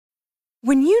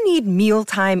When you need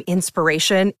mealtime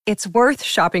inspiration, it's worth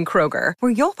shopping Kroger,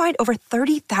 where you'll find over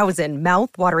 30,000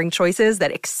 mouth-watering choices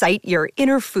that excite your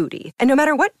inner foodie. And no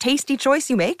matter what tasty choice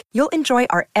you make, you'll enjoy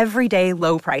our everyday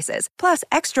low prices, plus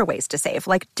extra ways to save,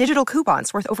 like digital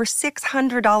coupons worth over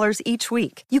 $600 each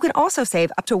week. You can also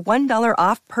save up to $1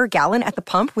 off per gallon at the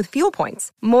pump with fuel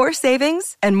points. More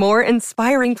savings and more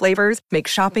inspiring flavors make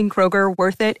shopping Kroger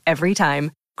worth it every time.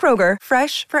 Kroger,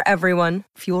 fresh for everyone.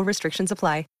 Fuel restrictions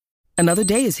apply. Another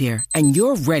day is here, and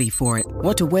you're ready for it.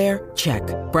 What to wear? Check.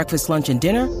 Breakfast, lunch, and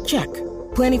dinner? Check.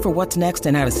 Planning for what's next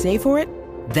and how to save for it?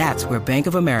 That's where Bank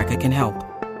of America can help.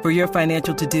 For your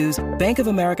financial to-dos, Bank of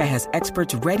America has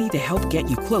experts ready to help get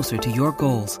you closer to your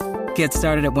goals. Get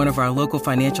started at one of our local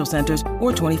financial centers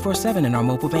or 24/7 in our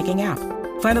mobile banking app.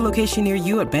 Find a location near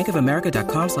you at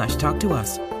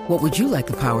bankofamerica.com/talktous. What would you like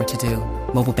the power to do?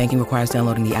 Mobile banking requires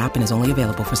downloading the app and is only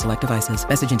available for select devices.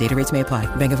 Message and data rates may apply.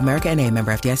 Bank of America N.A.,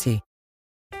 member FDIC.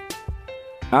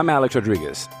 I'm Alex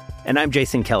Rodriguez. And I'm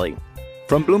Jason Kelly.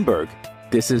 From Bloomberg,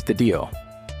 this is The Deal.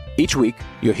 Each week,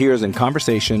 you'll hear us in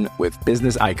conversation with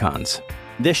business icons.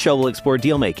 This show will explore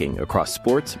deal-making across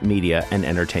sports, media, and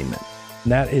entertainment.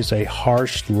 That is a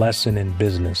harsh lesson in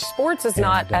business. Sports is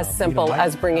not as simple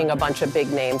as bringing a bunch of big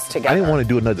names together. I didn't want to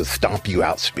do another stomp you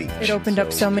out speech. It opened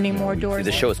up so many more doors.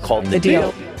 The show is called The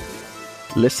Deal.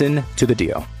 Listen to The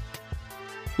Deal.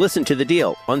 Listen to The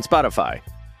Deal on Spotify.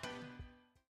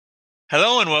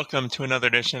 Hello and welcome to another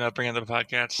edition of Bring Up the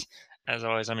Podcast. As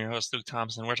always, I'm your host, Luke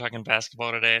Thompson. We're talking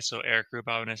basketball today, so Eric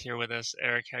Rubin is here with us.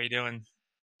 Eric, how you doing?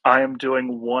 I am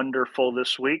doing wonderful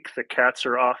this week. The Cats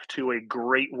are off to a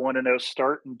great 1-0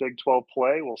 start in Big 12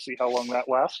 play. We'll see how long that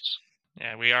lasts.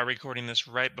 Yeah, we are recording this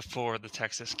right before the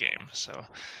Texas game, so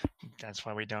that's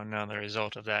why we don't know the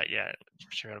result of that yet. I'm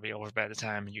sure it'll be over by the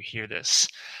time you hear this.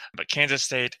 But Kansas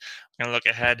State, we're going to look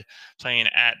ahead, playing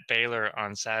at Baylor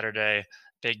on Saturday.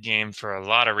 Big game for a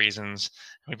lot of reasons.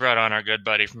 We brought on our good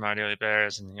buddy from Our Daily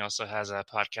Bears, and he also has a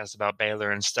podcast about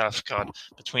Baylor and stuff called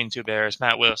Between Two Bears,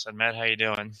 Matt Wilson. Matt, how you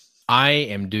doing? I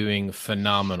am doing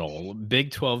phenomenal.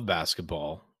 Big 12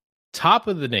 basketball, top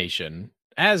of the nation,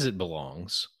 as it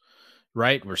belongs,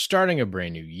 right? We're starting a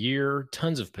brand new year,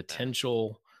 tons of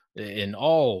potential in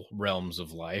all realms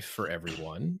of life for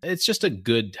everyone. It's just a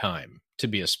good time to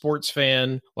be a sports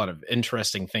fan, a lot of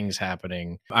interesting things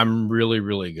happening. I'm really,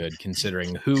 really good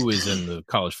considering who is in the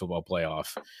college football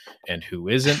playoff and who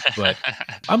isn't, but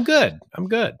I'm good.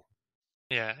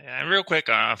 Yeah. And real quick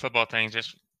on football things,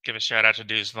 just give a shout out to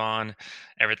Deuce Vaughn.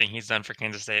 Everything he's done for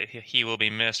Kansas State, he will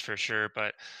be missed for sure,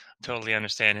 but totally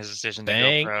understand his decision to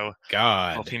go pro.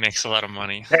 God. Hope he makes a lot of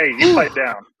money. Hey, you pipe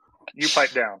down. You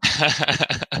pipe down.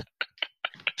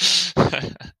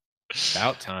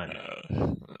 About time.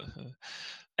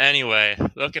 Anyway,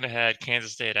 looking ahead,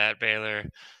 Kansas State at Baylor.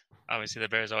 Obviously, the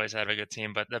Bears always have a good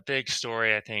team, but the big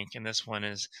story, I think, in this one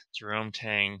is Jerome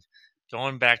Tang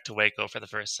going back to Waco for the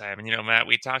first time. And, Matt,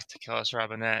 we talked to Kellis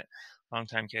Robinette,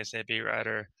 longtime K-State beat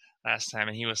writer, last time,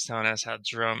 and he was telling us how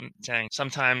Jerome Tang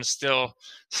sometimes still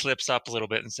slips up a little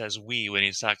bit and says we when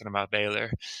he's talking about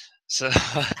Baylor. So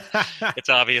it's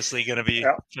obviously going to be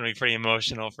pretty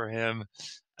emotional for him.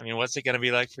 I mean, what's it going to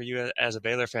be like for you as a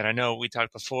Baylor fan? I know we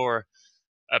talked before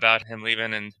about him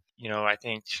leaving, and, I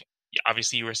think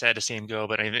obviously you were sad to see him go,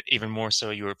 but even more so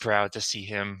you were proud to see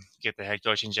him get the head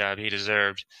coaching job he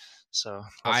deserved. So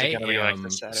what's it going to be like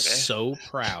this Saturday? So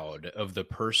proud of the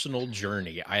personal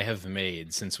journey I have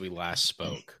made since we last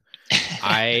spoke.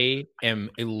 I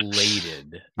am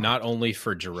elated, not only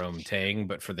for Jerome Tang,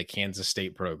 but for the Kansas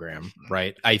State program,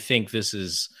 right? I think this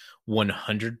is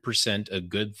 100% a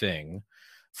good thing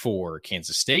for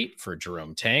Kansas State, for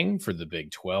Jerome Tang, for the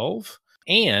Big 12.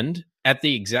 And at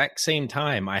the exact same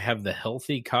time, I have the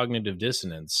healthy cognitive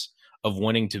dissonance of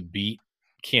wanting to beat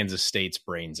Kansas State's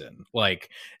brains in.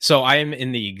 So I am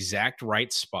in the exact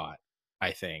right spot,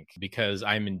 I think, because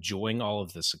I'm enjoying all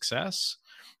of the success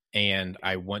and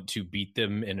I want to beat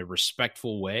them in a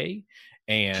respectful way.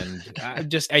 And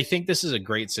I think this is a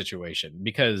great situation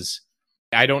because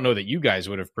I don't know that you guys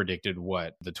would have predicted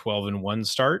the 12-1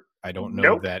 start. I don't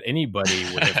know that anybody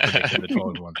would have predicted the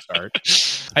 12-1 start.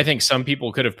 I think some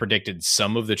people could have predicted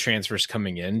some of the transfers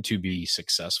coming in to be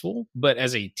successful, but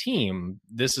as a team,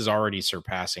 this is already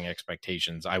surpassing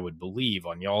expectations, I would believe,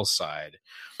 on y'all's side,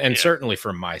 and certainly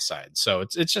from my side. So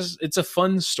it's a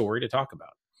fun story to talk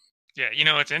about. Yeah,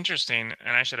 it's interesting,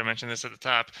 and I should have mentioned this at the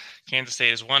top. Kansas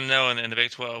State is 1-0 in the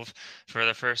Big 12 for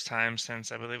the first time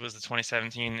since, I believe it was the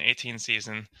 2017-18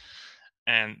 season.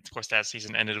 And, of course, that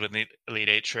season ended with the Elite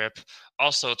Eight trip.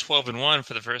 Also, 12-1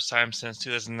 for the first time since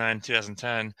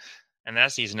 2009-2010. And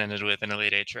that season ended with an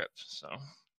Elite Eight trip. So, I'm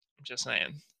just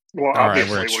saying. Well, all right,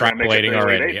 we're obviously, extrapolating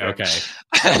already.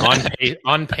 Okay,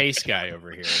 on pace guy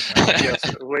over here.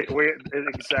 Yes,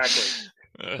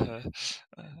 exactly.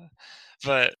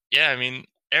 But yeah, I mean,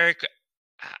 Eric,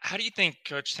 how do you think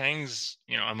Coach Tang's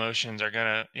emotions are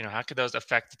gonna how could those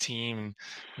affect the team?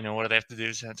 And what do they have to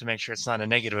do to make sure it's not a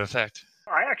negative effect?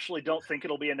 I actually don't think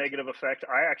it'll be a negative effect.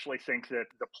 I actually think that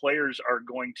the players are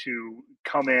going to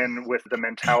come in with the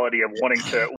mentality of wanting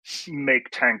to make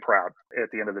Tang proud at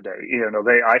the end of the day.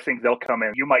 I think they'll come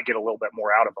in. You might get a little bit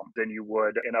more out of them than you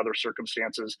would in other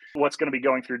circumstances. What's going to be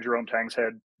going through Jerome Tang's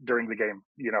head during the game,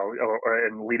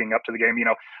 and leading up to the game?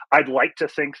 I'd like to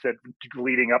think that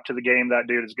leading up to the game, that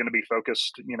dude is going to be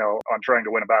focused, on trying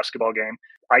to win a basketball game.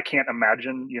 I can't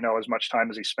imagine, as much time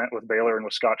as he spent with Baylor and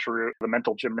with Scott Drew, the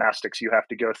mental gymnastics you have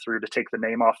to go through to take the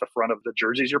name off the front of the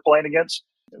jerseys you're playing against.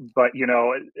 But,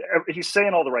 he's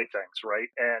saying all the right things, right?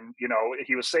 And,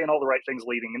 he was saying all the right things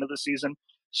leading into the season.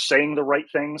 Saying the right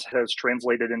things has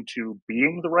translated into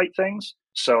being the right things.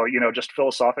 So, just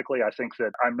philosophically, I think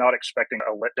that I'm not expecting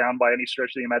a letdown by any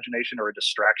stretch of the imagination or a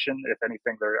distraction. If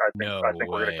anything, I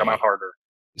think we're going to come out harder.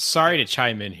 Sorry to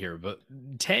chime in here, but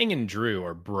Tang and Drew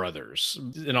are brothers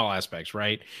in all aspects,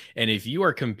 right? And if you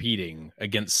are competing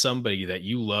against somebody that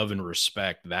you love and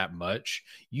respect that much,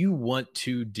 you want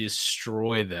to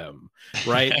destroy them,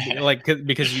 right?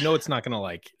 Because it's not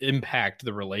going to impact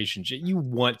the relationship. You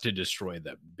want to destroy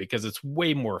them because it's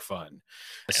way more fun.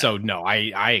 Yeah. So no,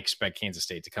 I expect Kansas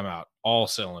State to come out all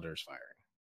cylinders firing.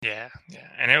 Yeah.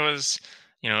 And it was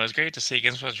great to see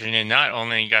against West Virginia. Not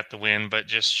only got the win, but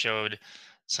just showed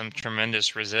some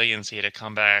tremendous resiliency to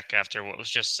come back after what was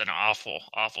just an awful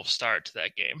start to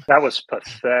that game. That was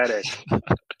pathetic.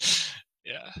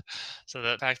 Yeah. So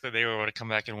the fact that they were able to come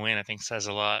back and win, I think, says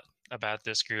a lot about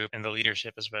this group and the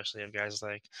leadership, especially of guys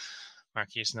like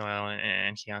Marquise Noel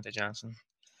and Keontae Johnson.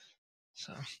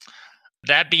 So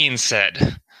that being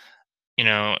said,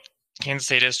 Kansas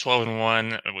State is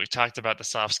 12-1. We've talked about the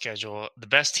soft schedule. The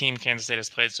best team Kansas State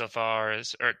has played so far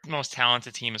or most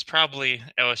talented team is probably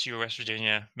LSU or West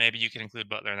Virginia. Maybe you can include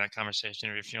Butler in that conversation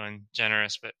if you're feeling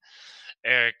generous. But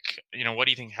Eric, what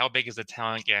do you think? How big is the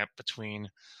talent gap between,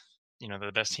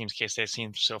 the best teams K-State's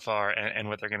seen so far and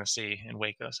what they're going to see in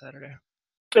Waco Saturday?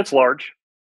 It's large.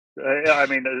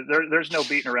 There's no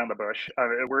beating around the bush.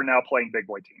 We're now playing big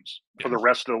boy teams for the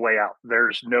rest of the way out.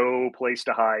 There's no place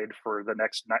to hide for the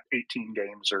next 18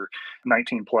 games or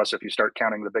 19 plus if you start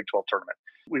counting the Big 12 tournament.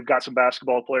 We've got some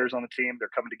basketball players on the team. They're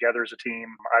coming together as a team.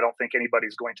 I don't think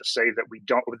anybody's going to say that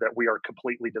we are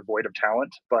completely devoid of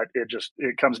talent, but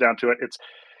it comes down to it.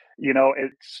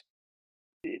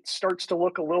 It starts to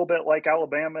look a little bit like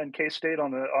Alabama and K-State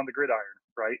on the gridiron,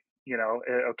 right?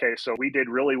 Okay, so we did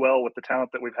really well with the talent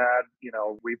that we've had.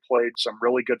 We played some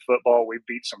really good football. We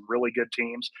beat some really good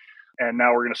teams. And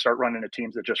now we're going to start running into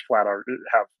teams that just flat out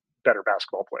have better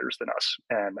basketball players than us.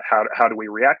 And how do we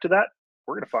react to that?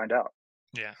 We're going to find out.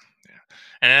 Yeah.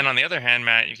 And then on the other hand,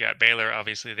 Matt, you got Baylor.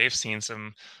 Obviously, they've seen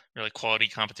some really quality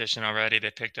competition already.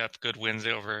 They picked up good wins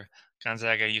over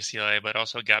Gonzaga, UCLA, but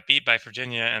also got beat by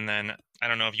Virginia. And then I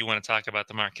don't know if you want to talk about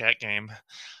the Marquette game.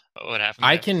 What happened?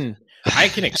 I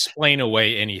can explain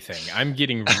away anything. I'm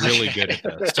getting really good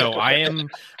at this. So I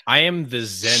am the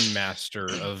Zen master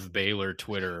of Baylor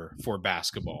Twitter for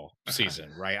basketball season,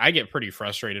 right? I get pretty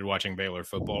frustrated watching Baylor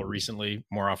football recently,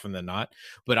 more often than not,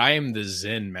 but I am the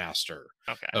Zen master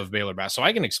of Baylor basketball. So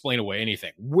I can explain away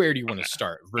anything. Where do you want to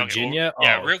start? Virginia?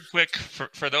 Real quick,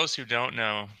 for those who don't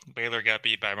know, Baylor got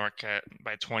beat by Marquette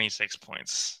by 26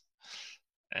 points.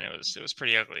 And it was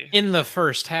pretty ugly in the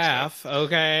first half.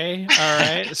 Okay, all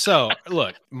right. So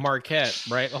look, Marquette,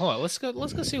 right? Hold on, let's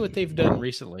go see what they've done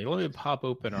recently. Let me pop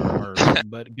open our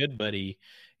good buddy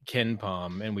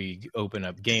KenPom, and we open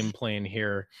up game plan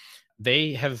here.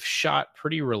 They have shot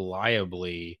pretty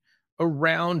reliably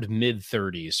around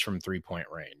mid-30s from three-point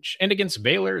range. And against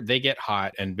Baylor, they get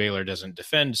hot, and Baylor doesn't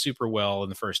defend super well in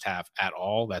the first half at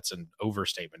all. That's an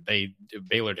overstatement.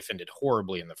 Baylor defended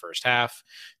horribly in the first half,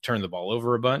 turned the ball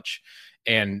over a bunch,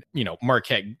 and,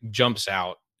 Marquette jumps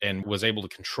out and was able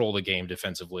to control the game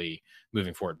defensively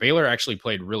moving forward. Baylor actually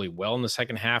played really well in the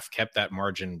second half, kept that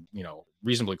margin,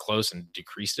 reasonably close and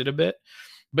decreased it a bit.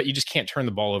 But you just can't turn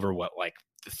the ball over,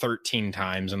 13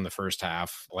 times in the first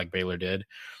half like Baylor did.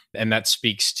 And that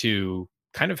speaks to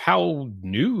kind of how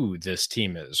new this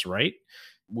team is, right?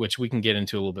 Which we can get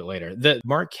into a little bit later. The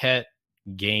Marquette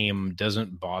game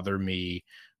doesn't bother me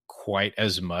quite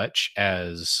as much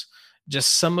as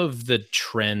just some of the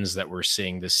trends that we're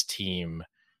seeing this team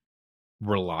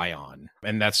rely on.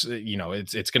 And that's,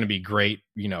 it's going to be great,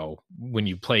 when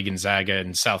you play Gonzaga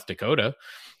in South Dakota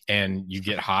and you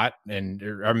get hot,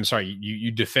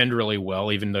 you defend really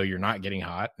well, even though you're not getting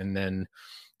hot. And then,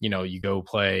 you go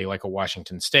play like a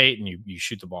Washington State and you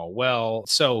shoot the ball well.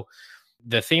 So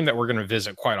the theme that we're going to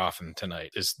visit quite often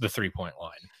tonight is the 3-point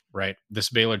line, right? This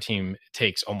Baylor team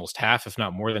takes almost half, if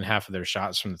not more than half of their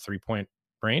shots from the 3-point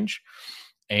range.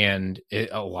 And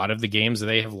a lot of the games that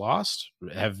they have lost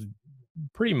have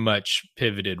pretty much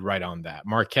pivoted right on that.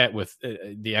 Marquette with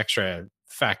the extra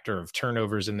factor of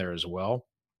turnovers in there as well.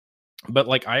 But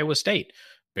like Iowa State,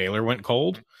 Baylor went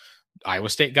cold. Iowa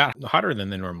State got hotter than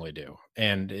they normally do.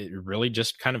 And it really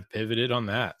just kind of pivoted on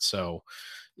that. So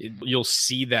you'll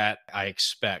see that, I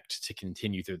expect, to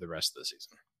continue through the rest of the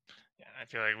season. Yeah, I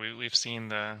feel like we've seen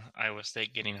the Iowa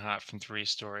State getting hot from three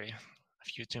story a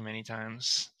few too many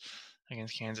times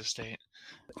against Kansas State.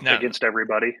 Now, against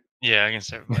everybody. Yeah,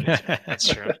 against everybody. That's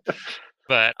true.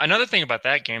 But another thing about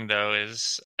that game, though,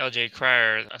 is LJ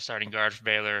Cryer, a starting guard for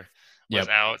Baylor, was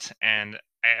out, and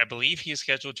I believe he's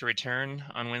scheduled to return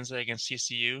on Wednesday against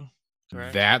TCU.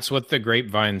 Correct? That's what the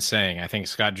grapevine's saying. I think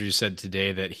Scott Drew said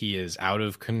today that he is out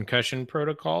of concussion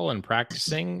protocol and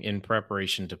practicing in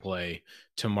preparation to play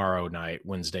tomorrow night,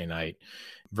 Wednesday night,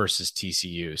 versus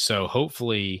TCU. So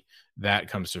hopefully that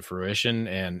comes to fruition,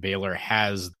 and Baylor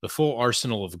has the full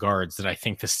arsenal of guards that I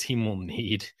think this team will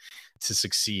need to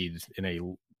succeed in a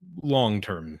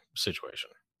long-term situation.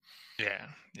 Yeah.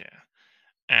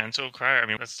 And so Cryer,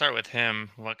 let's start with him.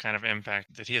 What kind of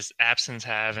impact did his absence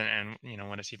have, and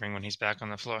what does he bring when he's back on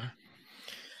the floor?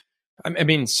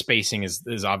 Spacing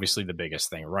is obviously the biggest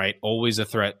thing, right? Always a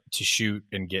threat to shoot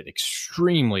and get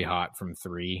extremely hot from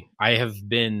three. I have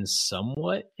been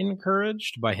somewhat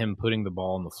encouraged by him putting the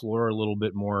ball on the floor a little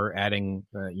bit more, adding,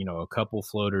 a couple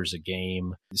floaters a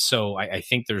game. So I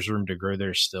think there's room to grow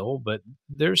there still, but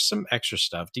there's some extra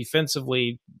stuff.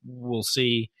 Defensively, we'll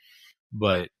see,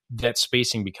 but that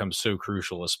spacing becomes so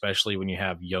crucial, especially when you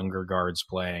have younger guards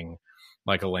playing,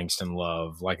 like a Langston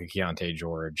Love, like a Keontae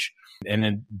George. And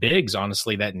then bigs,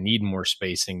 honestly, that need more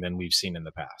spacing than we've seen in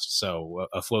the past. So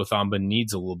a Flo Thamba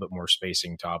needs a little bit more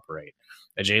spacing to operate.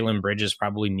 A Jalen Bridges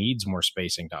probably needs more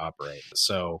spacing to operate.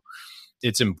 So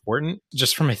it's important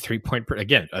just from a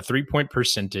 3-point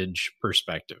percentage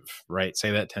perspective, right?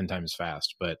 Say that 10 times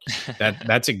fast, but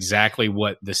that's exactly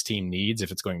what this team needs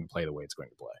if it's going to play the way it's going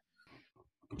to play.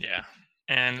 Yeah.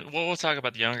 And we'll talk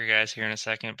about the younger guys here in a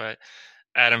second, but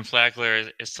Adam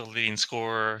Flagler is the leading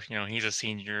scorer. He's a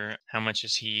senior. How much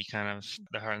is he kind of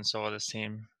the heart and soul of this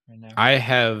team right now? I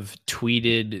have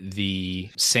tweeted the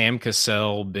Sam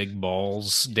Cassell big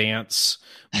balls dance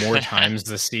more times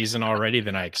this season already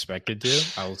than I expected to.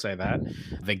 I will say that.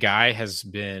 The guy has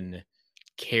been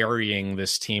carrying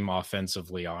this team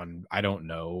offensively on, I don't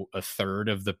know, a third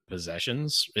of the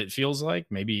possessions. It feels like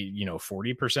maybe,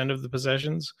 40% of the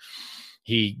possessions.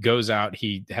 He goes out,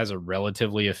 he has a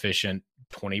relatively efficient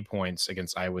 20 points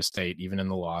against Iowa State, even in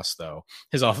the loss, though.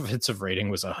 His offensive rating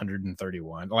was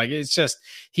 131. It's just,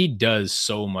 he does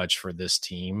so much for this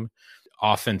team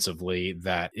offensively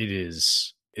that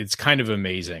it's kind of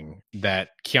amazing that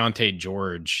Keontae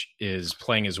George is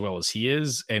playing as well as he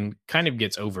is and kind of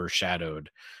gets overshadowed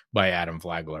by Adam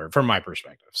Flagler from my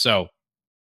perspective. So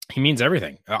he means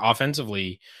everything.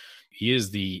 Offensively, he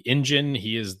is the engine.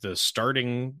 He is the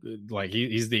starting,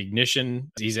 he's the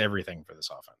ignition. He's everything for this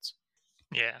offense.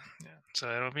 Yeah. So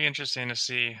it'll be interesting to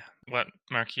see what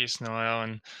Marquise Noel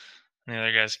and the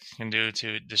other guys can do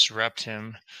to disrupt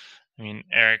him.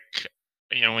 Eric,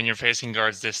 when you're facing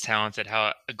guards this talented,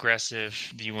 how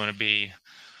aggressive do you want to be?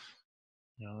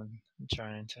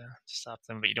 Trying to stop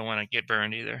them, but you don't want to get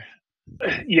burned either.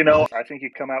 I think you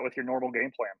come out with your normal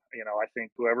game plan. I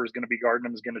think whoever's going to be guarding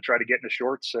him is going to try to get into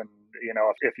shorts. And,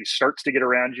 if he starts to get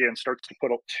around you and starts to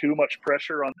put too much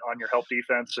pressure on your help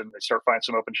defense and they start finding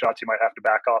some open shots, you might have to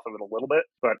back off of it a little bit.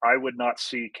 But I would not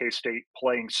see K-State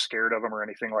playing scared of him or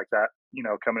anything like that,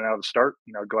 coming out of the start.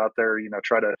 Go out there,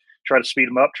 try to speed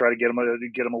him up, try to get him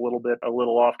a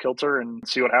little off kilter and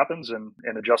see what happens and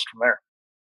adjust from there.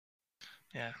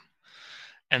 Yeah.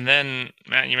 And then,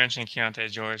 Matt, you mentioned Keontae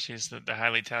George. He's the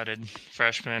highly touted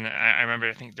freshman. I remember,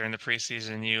 I think during the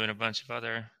preseason, you and a bunch of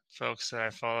other folks that I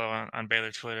follow on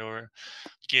Baylor Twitter were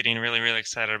getting really, really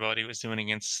excited about what he was doing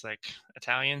against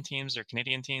Italian teams or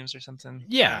Canadian teams or something.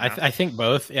 Yeah, I think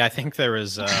both. Yeah, I think there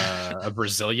was a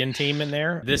Brazilian team in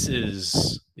there.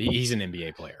 He's an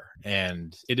NBA player,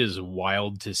 and it is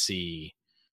wild to see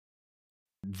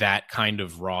that kind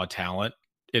of raw talent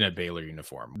in a Baylor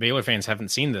uniform. Baylor fans haven't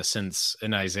seen this since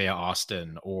an Isaiah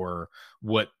Austin or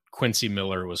what Quincy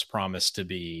Miller was promised to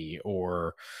be,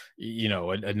 or,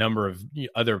 a number of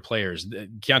other players.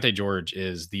 Keontae George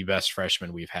is the best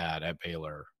freshman we've had at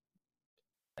Baylor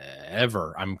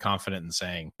ever, I'm confident in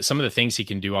saying. Some of the things he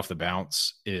can do off the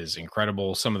bounce is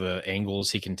incredible. Some of the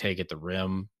angles he can take at the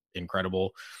rim,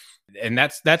 incredible. And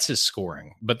that's his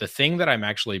scoring. But the thing that I'm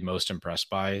actually most impressed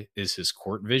by is his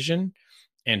court vision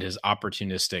and his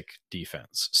opportunistic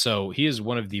defense. So he is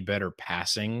one of the better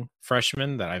passing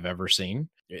freshmen that I've ever seen.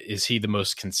 Is he the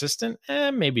most consistent?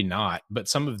 Maybe not. But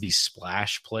some of these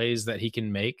splash plays that he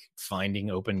can make, finding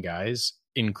open guys,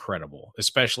 incredible,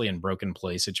 especially in broken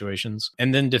play situations.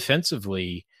 And then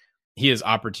defensively, he is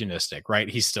opportunistic, right?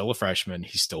 He's still a freshman.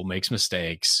 He still makes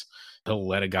mistakes. He'll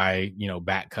let a guy,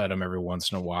 back cut him every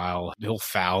once in a while. He'll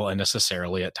foul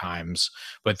unnecessarily at times.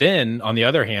 But then on the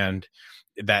other hand,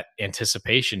 that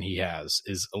anticipation he has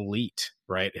is elite,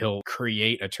 right? He'll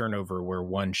create a turnover where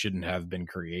one shouldn't have been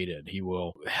created. He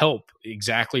will help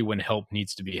exactly when help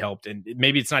needs to be helped. And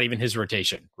maybe it's not even his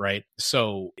rotation, right?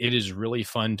 So it is really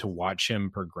fun to watch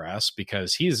him progress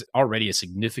because he's already a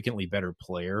significantly better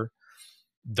player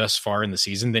thus far in the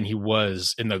season than he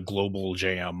was in the global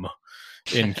jam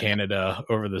in Canada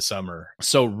over the summer.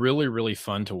 So really, really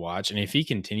fun to watch. And if he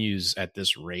continues at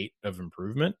this rate of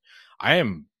improvement, I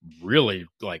am really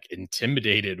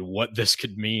intimidated what this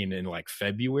could mean in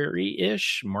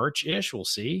February-ish, March-ish. We'll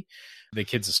see. The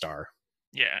kid's a star.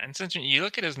 Yeah. And since you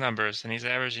look at his numbers and he's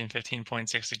averaging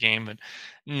 15.6 a game, but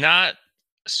not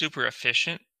super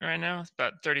efficient right now. It's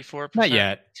about 34%. Not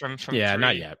yet. From yeah, three,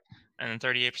 not yet. And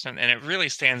 38%. And it really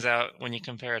stands out when you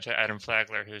compare it to Adam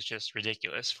Flagler, who's just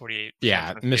ridiculous. 48%.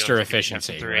 Yeah. Mr.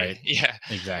 Efficiency, right? Yeah.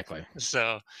 Exactly.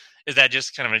 So is that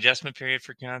just kind of an adjustment period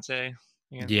for Keontae?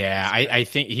 Yeah, I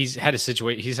think he's had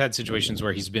situations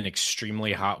where he's been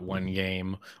extremely hot one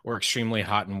game or extremely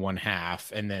hot in one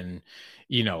half, and then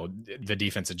the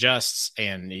defense adjusts,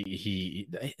 and he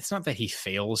it's not that he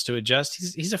fails to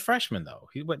adjust. He's a freshman though.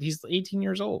 He's 18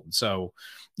 years old, so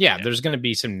yeah. There's going to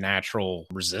be some natural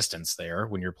resistance there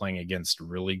when you're playing against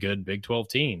really good Big 12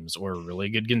 teams or a really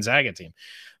good Gonzaga team.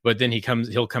 But then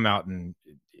he'll come out and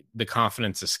the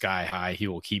confidence is sky high. He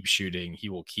will keep shooting. He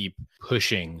will keep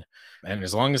pushing. And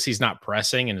as long as he's not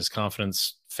pressing and his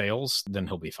confidence fails, then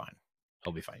he'll be fine.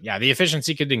 He'll be fine. Yeah, the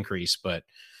efficiency could increase, but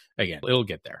again, it'll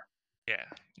get there. Yeah.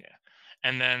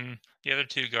 And then the other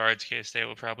two guards K-State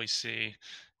will probably see.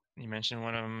 You mentioned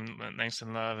one of them,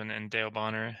 Langston Love and Dale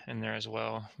Bonner in there as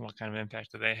well. What kind of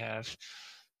impact do they have?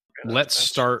 Let's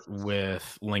start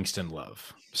with Langston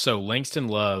Love. So Langston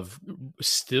Love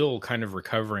still kind of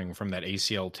recovering from that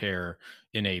ACL tear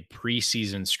in a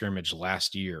preseason scrimmage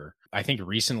last year. I think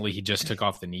recently he just took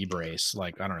off the knee brace,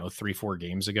 3-4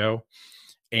 games ago.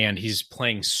 And he's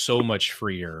playing so much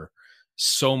freer,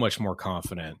 so much more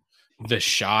confident. The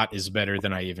shot is better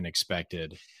than I even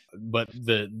expected. But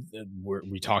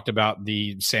we talked about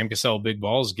the Sam Cassell big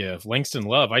balls gif. Langston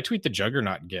Love, I tweet the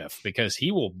juggernaut gif because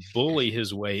he will bully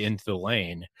his way into the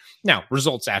lane. Now,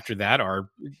 results after that are,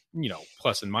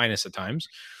 plus and minus at times,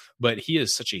 but he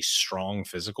is such a strong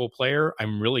physical player.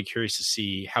 I'm really curious to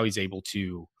see how he's able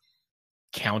to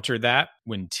counter that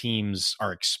when teams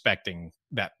are expecting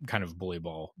that kind of bully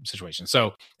ball situation.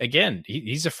 So again,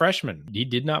 he's a freshman. He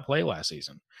did not play last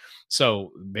season.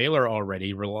 So Baylor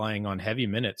already relying on heavy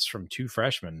minutes from two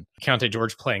freshmen. Keontae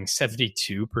George playing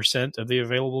 72% of the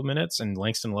available minutes and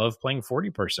Langston Love playing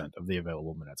 40% of the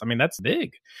available minutes. I mean, that's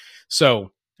big.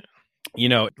 So,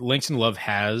 Langston Love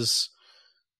has,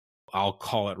 I'll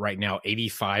call it right now,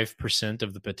 85%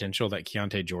 of the potential that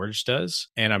Keontae George does.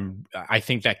 And I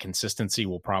think that consistency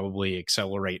will probably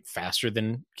accelerate faster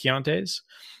than Keontae's.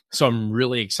 So I'm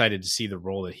really excited to see the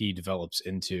role that he develops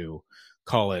into,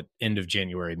 call it end of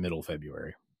January, middle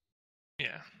February.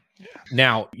 Yeah.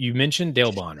 Now, you mentioned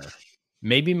Dale Bonner,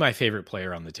 maybe my favorite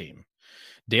player on the team.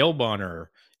 Dale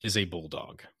Bonner is a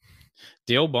bulldog.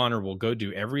 Dale Bonner will go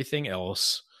do everything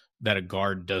else that a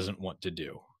guard doesn't want to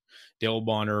do. Dale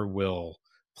Bonner will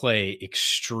play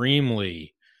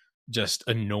extremely just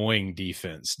annoying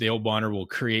defense. Dale Bonner will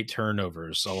create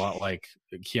turnovers, a lot like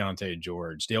Keontae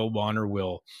George. Dale Bonner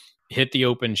will hit the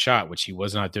open shot, which he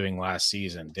was not doing last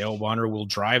season. Dale Bonner will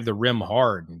drive the rim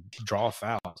hard and draw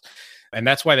fouls. And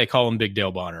that's why they call him Big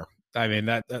Dale Bonner. I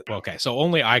mean, okay, so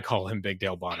only I call him Big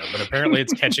Dale Bonner, but apparently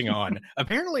it's catching on.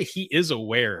 Apparently he is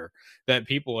aware that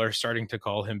people are starting to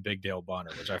call him Big Dale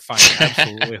Bonner, which I find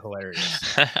absolutely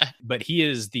hilarious. But he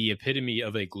is the epitome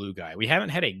of a glue guy. We haven't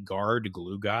had a guard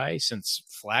glue guy since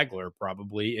Flagler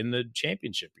probably in the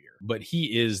championship year, but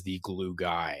he is the glue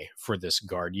guy for this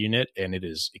guard unit, and it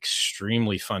is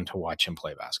extremely fun to watch him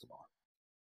play basketball.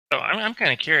 So I'm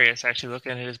kind of curious, actually,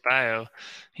 looking at his bio.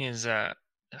 His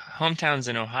hometown's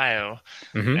in Ohio,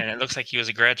 and it looks like he was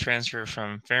a grad transfer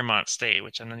from Fairmont State,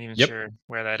 which I'm not even sure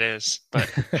where that is. But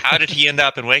how did he end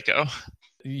up in Waco?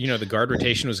 The guard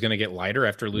rotation was going to get lighter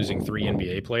after losing 3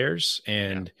 NBA players.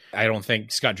 And I don't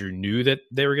think Scott Drew knew that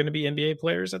they were going to be NBA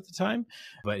players at the time,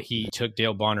 but he took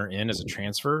Dale Bonner in as a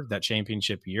transfer that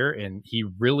championship year. And he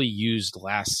really used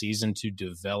last season to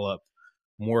develop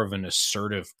more of an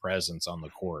assertive presence on the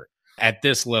court at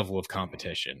this level of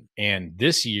competition. And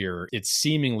this year, it's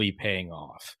seemingly paying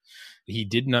off. He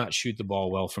did not shoot the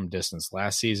ball well from distance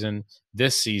last season.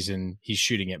 This season, he's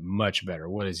shooting it much better.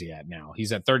 What is he at now?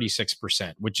 He's at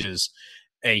 36%, which is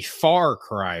a far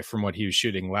cry from what he was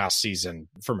shooting last season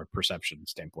from a perception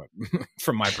standpoint,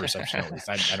 from my perception at least.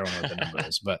 I don't know what the number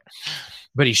is, but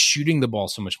he's shooting the ball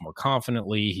so much more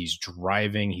confidently. He's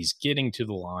driving, he's getting to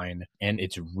the line, and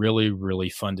it's really, really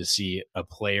fun to see a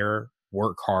player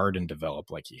work hard and develop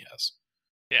like he has.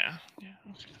 Yeah.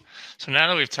 So now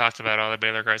that we've talked about all the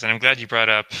Baylor guards, and I'm glad you brought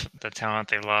up the talent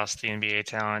they lost, the NBA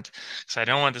talent, because I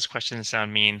don't want this question to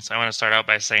sound mean. So I want to start out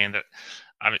by saying that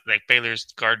like Baylor's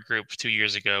guard group 2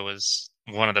 years ago was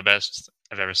one of the best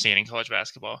I've ever seen in college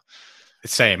basketball.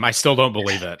 Same. I still don't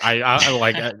believe it. I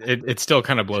like it. It still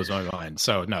kind of blows my mind.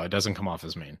 So no, it doesn't come off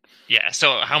as mean. Yeah.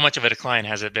 So how much of a decline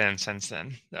has it been since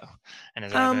then, though? And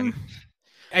has that been?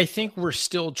 I think we're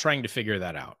still trying to figure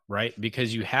that out, right?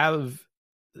 Because you have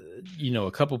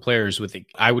a couple players with,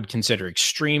 I would consider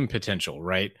extreme potential,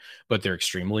 right? But they're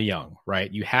extremely young, right?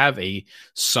 You have a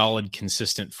solid,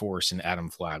 consistent force in Adam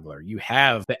Flagler. You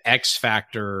have the X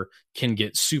factor can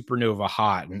get supernova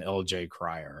hot in LJ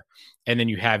Cryer. And then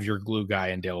you have your glue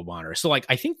guy in Dale Bonner. So I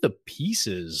think the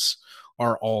pieces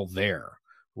are all there,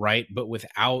 right? But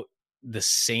without the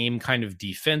same kind of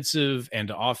defensive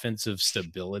and offensive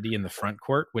stability in the front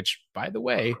court, which, by the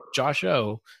way, Josh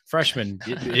O, freshman,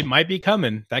 it might be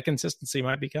coming. That consistency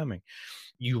might be coming.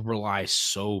 You rely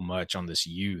so much on this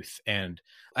youth. And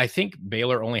I think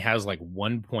Baylor only has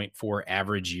 1.4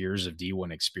 average years of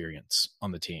D1 experience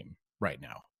on the team right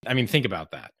now. I mean, think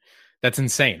about that. That's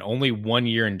insane. Only 1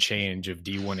 year and change of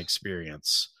D1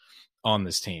 experience on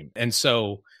this team. And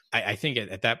so I think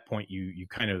at that point, you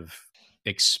kind of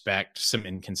expect some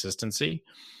inconsistency,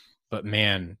 but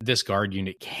man, this guard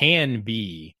unit can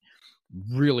be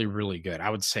really, really good.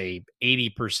 I would say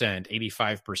 80%,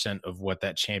 85% of what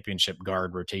that championship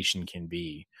guard rotation can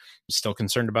be. I'm still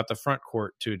concerned about the front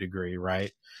court to a degree,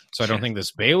 right? So I don't think this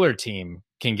Baylor team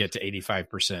can get to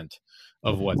 85%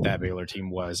 of what that Baylor team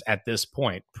was at this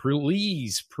point.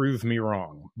 Please prove me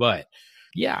wrong. But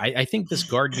yeah, I think this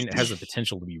guard unit has the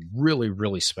potential to be really,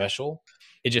 really special.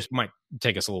 It just might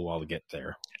take us a little while to get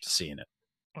there to seeing it.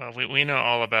 Well, we know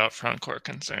all about front court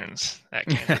concerns at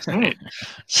Kansas State.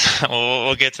 So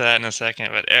we'll get to that in a second.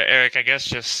 But Eric, I guess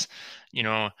just,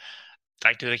 do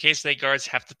the K-State guards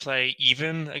have to play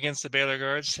even against the Baylor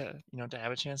guards to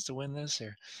have a chance to win this?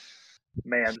 Or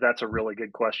Man, that's a really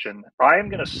good question. I'm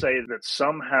going to say that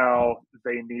somehow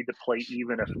they need to play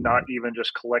even, if not even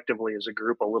just collectively as a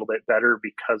group, a little bit better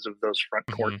because of those front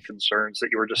court concerns that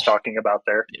you were just talking about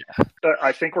there. Yeah.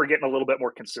 I think we're getting a little bit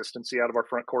more consistency out of our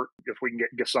front court. If we can get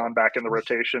Gasson back in the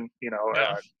rotation,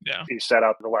 he sat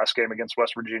out the last game against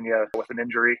West Virginia with an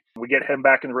injury. We get him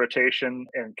back in the rotation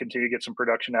and continue to get some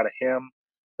production out of him.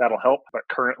 That'll help. But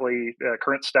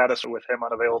current status with him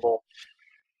unavailable.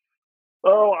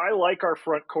 Oh, I like our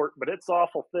front court, but it's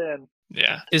awful thin.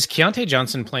 Yeah. Is Keontae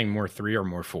Johnson playing more 3 or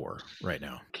more 4 right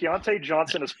now? Keontae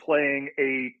Johnson is playing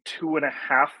a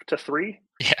 2.5 to 3.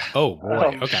 Yeah. Oh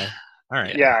boy. Okay. All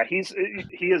right. Yeah, he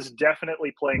is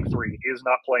definitely playing 3. He is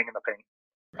not playing in the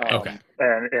paint. Okay.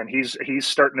 And he's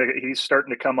starting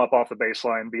to come up off the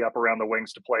baseline, be up around the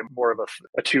wings to play more of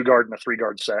a 2-guard and a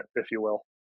 3-guard set, if you will.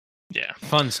 Yeah.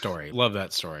 Fun story. Love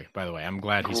that story. By the way, I'm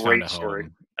glad he's found a home. Story.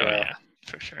 Oh yeah.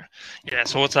 For sure. Yeah,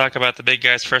 so we'll talk about the big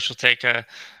guys. First, we'll take a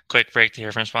quick break to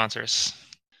hear from sponsors.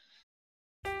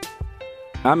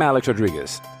 I'm Alex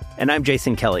Rodriguez. And I'm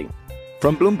Jason Kelly.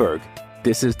 From Bloomberg,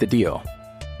 this is The Deal.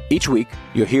 Each week,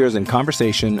 you'll hear us in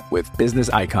conversation with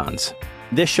business icons.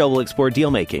 This show will explore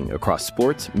deal-making across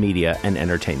sports, media, and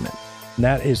entertainment.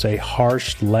 That is a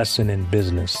harsh lesson in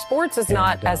business. Sports is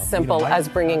not as simple as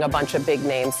bringing a bunch of big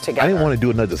names together. I didn't want to do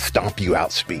another stomp you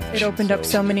out speech. It opened up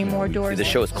so many more doors. The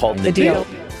show is called The Deal.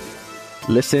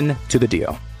 Listen to The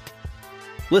Deal.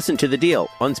 Listen to The Deal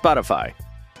on Spotify.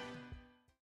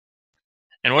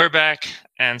 And we're back.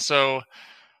 And so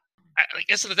I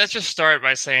guess let's just start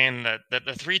by saying that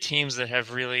the 3 teams that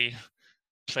have really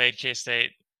played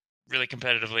K-State really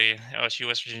competitively, OSU,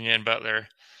 West Virginia, and Butler,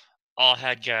 all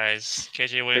had guys.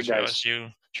 KJ Williams for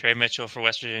OSU, Trey Mitchell for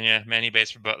West Virginia, Manny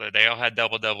Bates for Butler. They all had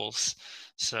double-doubles.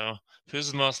 So who's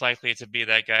the most likely to be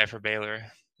that guy for Baylor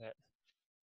that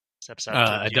steps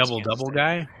out? A double-double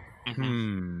guy?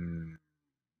 Mm-hmm.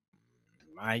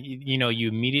 you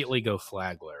immediately go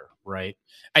Flagler, right?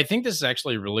 I think this is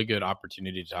actually a really good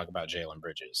opportunity to talk about Jalen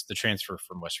Bridges, the transfer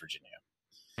from West Virginia.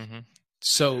 Mm-hmm.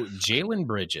 So Jalen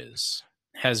Bridges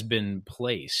has been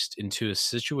placed into a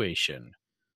situation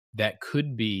that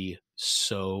could be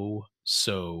so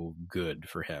good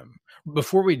for him.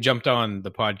 Before we jumped on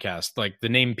the podcast, like the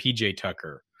name PJ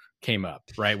Tucker came up,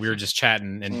 right? We were just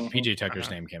chatting and PJ Tucker's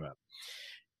name came up.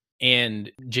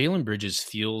 And Jalen Bridges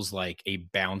feels like a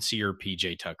bouncier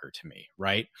PJ Tucker to me,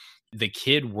 right? The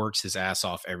kid works his ass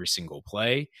off every single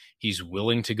play. He's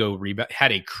willing to go rebound,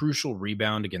 had a crucial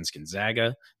rebound against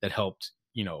Gonzaga that helped,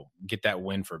 get that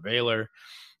win for Baylor.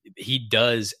 He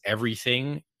does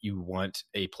everything you want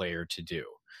a player to do,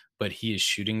 but he is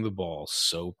shooting the ball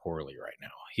so poorly right now.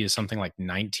 He is something like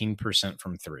 19%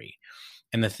 from three.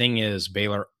 And the thing is,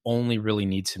 Baylor only really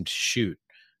needs him to shoot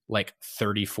like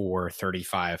 34,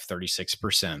 35,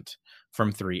 36%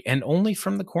 from three, and only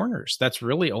from the corners. That's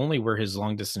really only where his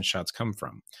long distance shots come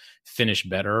from. Finish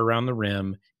better around the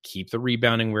rim, keep the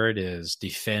rebounding where it is,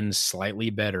 defend slightly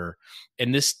better.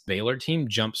 And this Baylor team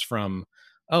jumps from,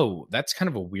 oh, that's kind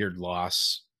of a weird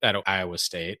loss at Iowa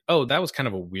State. Oh, that was kind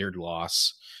of a weird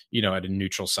loss, at a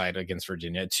neutral site against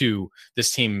Virginia, to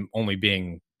this team only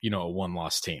being, a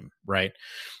one-loss team, right?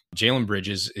 Jalen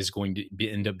Bridges is going to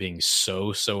end up being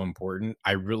so important.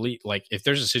 I really like, if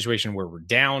there's a situation where we're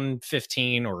down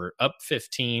 15 or up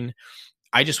 15,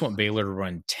 I just want Baylor to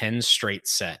run 10 straight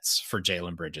sets for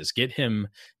Jalen Bridges. Get him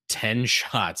 10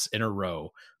 shots in a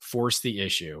row, force the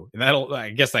issue. And I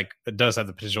guess it does have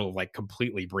the potential of like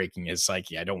completely breaking his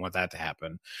psyche. I don't want that to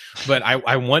happen. But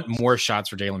I want more shots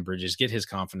for Jalen Bridges, get his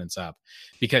confidence up,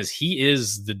 because he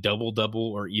is the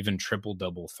double-double or even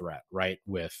triple-double threat, right?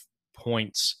 With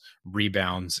points,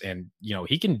 rebounds, and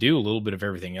he can do a little bit of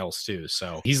everything else too.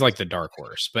 So he's like the dark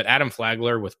horse. But Adam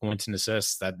Flagler with points and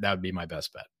assists, that would be my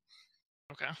best bet.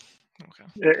 Okay.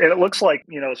 And it looks like,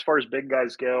 as far as big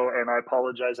guys go, and I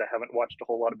apologize, I haven't watched a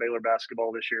whole lot of Baylor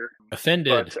basketball this year.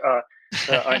 Offended.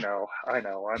 But I know.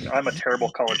 I'm a terrible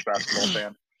college basketball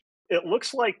fan. It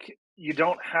looks like you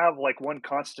don't have like one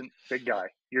constant big guy.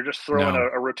 You're just throwing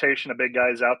a rotation of big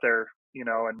guys out there,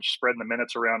 and spreading the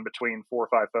minutes around between 4 or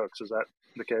 5 folks. Is that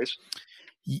the case?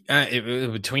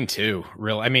 Between two,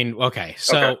 real. I mean, okay.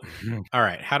 So, All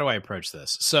right. How do I approach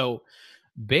this? So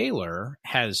Baylor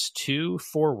has 2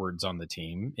 forwards on the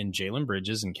team in Jalen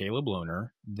Bridges and Caleb Lohner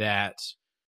that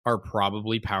are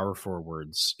probably power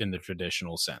forwards in the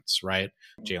traditional sense, right?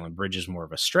 Jalen Bridges more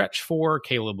of a stretch 4,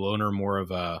 Caleb Lohner more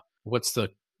of a, what's the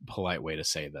polite way to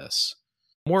say this?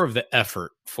 More of the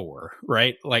effort 4,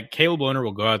 right? Like Caleb Lohner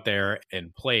will go out there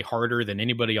and play harder than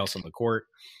anybody else on the court.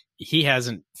 He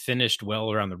hasn't finished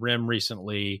well around the rim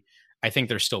recently. I think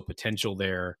there's still potential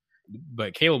there.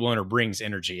 But Caleb Lohner brings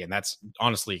energy, and that's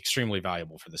honestly extremely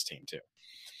valuable for this team too.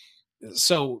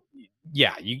 So,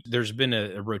 yeah, there's been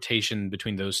a rotation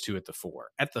between those 2 at the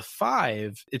 4. At the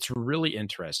 5, it's really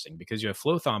interesting because you have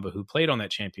Flo Thamba, who played on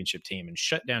that championship team and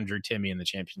shut down Drew Timme in the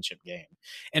championship game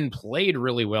and played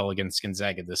really well against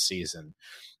Gonzaga this season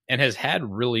and has had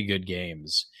really good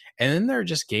games. And then there are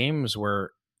just games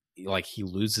where, like, he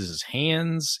loses his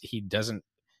hands, he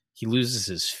loses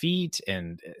his feet,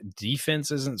 and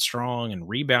defense isn't strong, and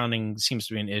rebounding seems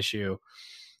to be an issue.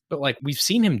 But like, we've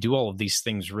seen him do all of these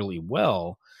things really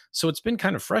well. So it's been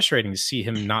kind of frustrating to see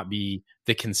him not be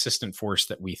the consistent force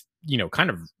that we, kind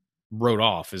of wrote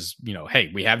off as,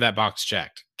 hey, we have that box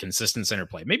checked. Consistent center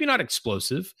play. Maybe not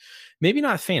explosive, maybe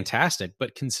not fantastic,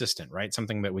 but consistent, right?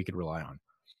 Something that we could rely on.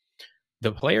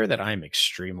 The player that I'm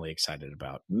extremely excited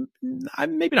about,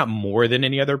 maybe not more than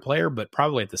any other player, but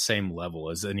probably at the same level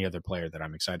as any other player that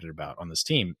I'm excited about on this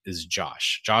team, is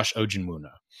Josh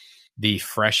Ojinwuna, the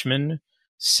freshman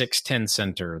 6'10"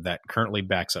 center that currently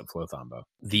backs up Flo Thamba.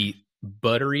 The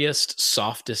butteriest,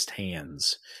 softest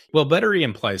hands. Well, buttery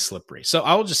implies slippery. So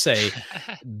I'll just say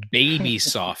baby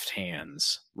soft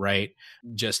hands, right?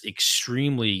 Just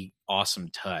extremely awesome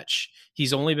touch.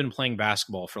 He's only been playing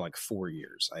basketball for like 4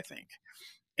 years, I think.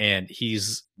 And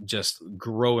he's just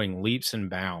growing leaps and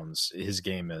bounds. His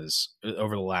game is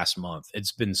over the last month.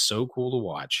 It's been so cool to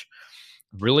watch.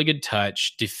 Really good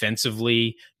touch.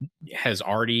 Defensively has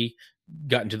already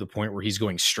gotten to the point where he's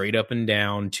going straight up and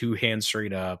down, 2 hands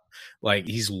straight up. Like,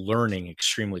 he's learning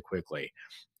extremely quickly.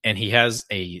 And he has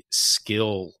a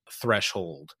skill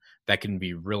threshold that can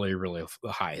be really, really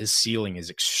high. His ceiling is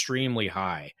extremely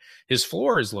high. His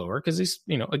floor is lower because he's,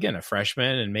 again, a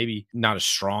freshman and maybe not as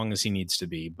strong as he needs to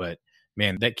be. But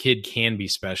man, that kid can be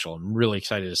special. I'm really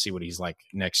excited to see what he's like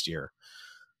next year.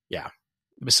 Yeah.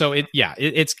 So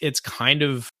it's kind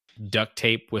of duct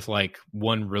tape with like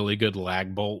one really good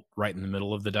lag bolt right in the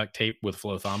middle of the duct tape with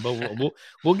Flo Thombo.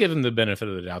 We'll give him the benefit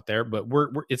of the doubt there, but we're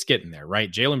it's getting there,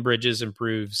 right? Jalen Bridges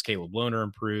improves, Caleb Lohner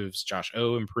improves, Josh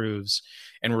O improves,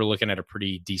 and we're looking at a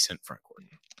pretty decent front court.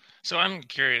 So I'm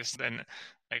curious then,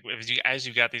 like as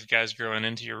you got these guys growing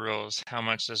into your roles, how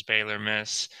much does Baylor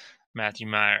miss Matthew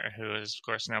Mayer, who is of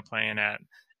course now playing at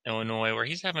Illinois, where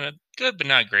he's having a good but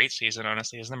not great season,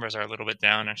 honestly. His numbers are a little bit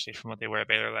down, actually, from what they were at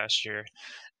Baylor last year.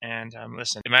 And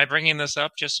listen, am I bringing this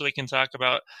up just so we can talk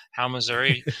about how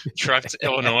Missouri trucked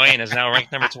Illinois and is now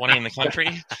ranked number 20 in the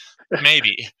country?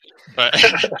 Maybe. But,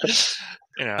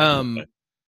 you know.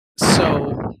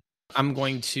 So I'm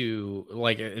going to,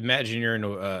 like, imagine you're in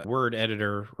a word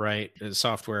editor, right?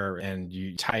 Software, and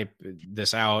you type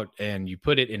this out and you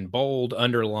put it in bold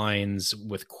underlines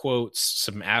with quotes,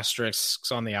 some asterisks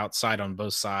on the outside on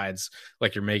both sides,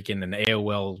 like you're making an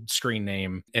AOL screen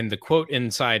name. And the quote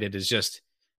inside it is just,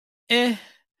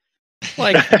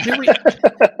 like,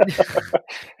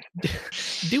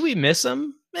 do we miss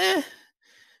him?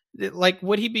 Like,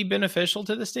 would he be beneficial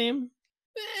to this team?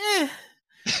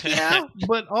 Yeah,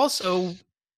 but also,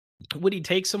 would he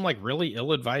take some like really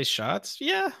ill-advised shots?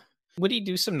 Yeah. Would he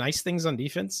do some nice things on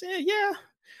defense? Yeah.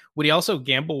 Would he also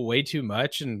gamble way too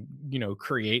much and, you know,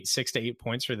 create 6 to 8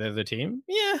 points for the other team?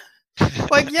 Yeah.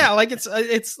 Like, yeah, like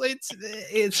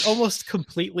it's almost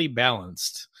completely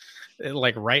balanced,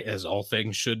 like right as all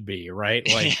things should be, right?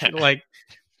 Like, like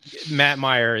Matt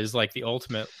Mayer is like the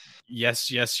ultimate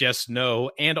yes,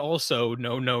 no, and also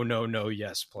no,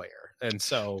 yes player. And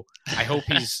so I hope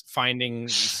he's finding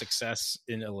success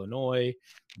in Illinois.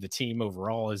 The team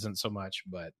overall isn't so much,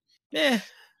 but yeah.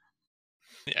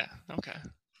 Okay.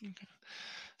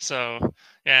 So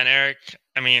yeah, and Eric,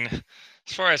 I mean,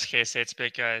 as far as K-State's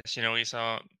big guys, you know, we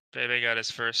saw Bebe got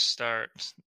his first start,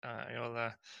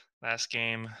 Iola last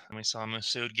game, and we saw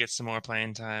Masood get some more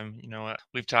playing time. You know,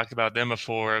 we've talked about them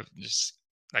before. Just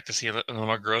like to see a little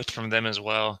more growth from them as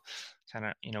well. Kind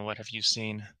of, you know, what have you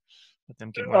seen with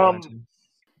them get more momentum?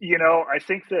 You know, I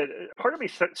think that part of me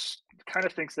kind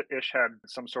of thinks that Ish had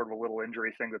some sort of a little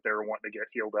injury thing that they were wanting to get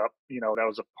healed up. You know, that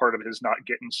was a part of his not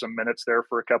getting some minutes there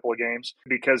for a couple of games,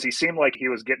 because he seemed like he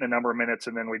was getting a number of minutes,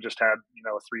 and then we just had, you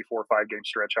know, a 3, 4, 5 game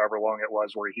stretch, however long it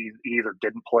was, where he either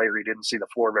didn't play or he didn't see the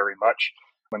floor very much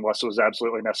unless it was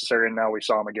absolutely necessary. And now we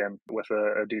saw him again with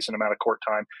a decent amount of court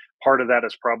time. Part of that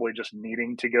is probably just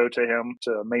needing to go to him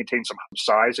to maintain some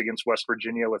size against West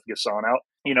Virginia with Gasson out.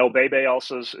 You know, Bebe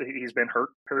also, he's been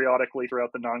hurt periodically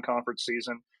throughout the non-conference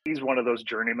season. He's one of those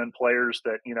journeyman players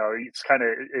that, you know, it kind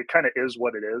of is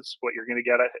what it is, what you're going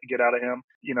to get out of him.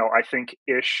 You know, I think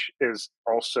Ish is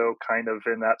also kind of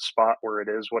in that spot where it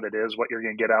is what you're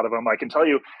going to get out of him. I can tell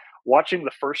you, watching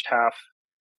the first half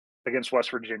against West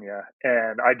Virginia,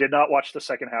 and I did not watch the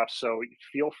second half, so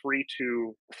feel free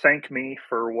to thank me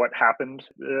for what happened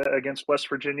against West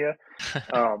Virginia.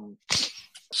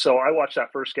 So I watched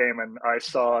that first game and I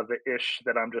saw the Ish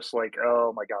that I'm just like,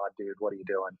 oh my God, dude, what are you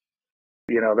doing?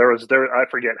 You know, I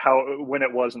forget when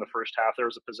it was in the first half, there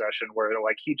was a possession where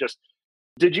like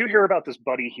did you hear about this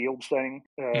Buddy Hield thing?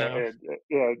 No.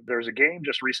 There's a game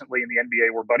just recently in the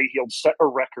NBA where Buddy Hield set a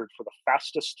record for the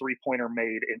fastest three-pointer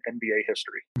made in NBA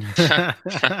history.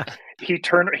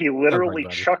 He literally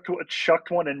chucked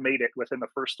one and made it within the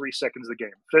first 3 seconds of the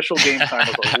game. Official game time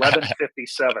was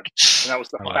 11:57, and that was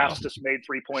the fastest made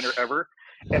three-pointer ever.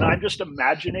 And I'm just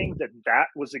imagining that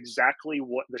was exactly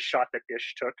what the shot that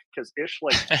Ish took, because Ish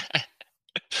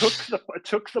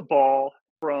took the ball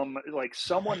from like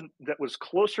someone that was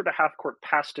closer to half court,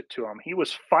 passed it to him. He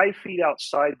was 5 feet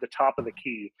outside the top of the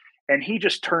key, and he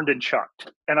just turned and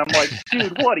chucked. And I'm like,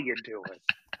 dude, what are you doing?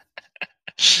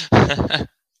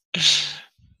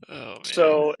 Oh,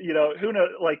 so, you know, who knows?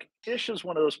 Like, Ish is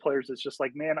one of those players that's just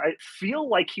like, man, I feel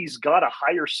like he's got a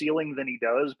higher ceiling than he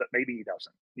does, but maybe he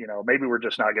doesn't. You know, maybe we're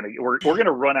just not going to, we're going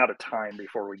to run out of time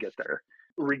before we get there.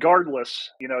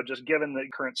 Regardless, you know, just given the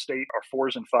current state, our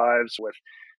 4s and 5s with,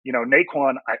 you know,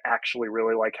 Naquan, I actually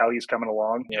really like how he's coming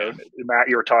along. Yeah. You know, Matt,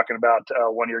 you were talking about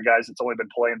one of your guys that's only been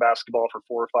playing basketball for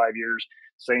 4 or 5 years.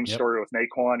 Same story with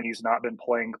Naquan. He's not been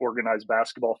playing organized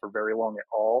basketball for very long at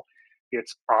all.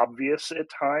 It's obvious at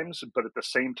times, but at the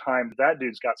same time, that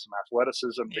dude's got some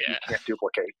athleticism that you can't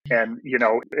duplicate. And, you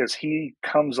know, as he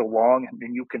comes along,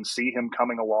 and you can see him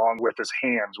coming along with his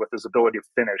hands, with his ability to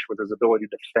finish, with his ability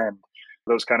to defend,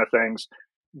 those kind of things,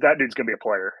 that dude's going to be a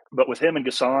player. But with him and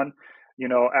Gasson, you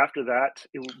know, after that,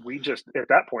 at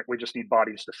that point, we just need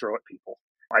bodies to throw at people.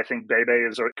 I think Bebe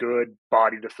is a good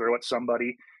body to throw at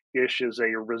somebody. Ish is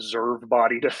a reserve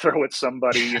body to throw at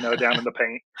somebody, down in the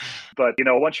paint. But,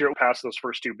 once you're past those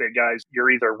first two big guys,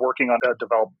 you're either working on a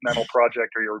developmental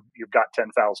project or you've got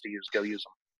 10 fouls to use. Go use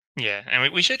them. Yeah,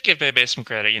 and we should give Bebe some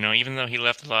credit. Even though he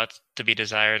left a lot to be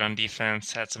desired on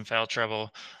defense, had some foul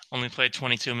trouble, only played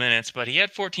 22 minutes, but he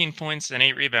had 14 points and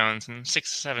 8 rebounds and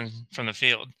 6-7 from the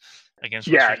field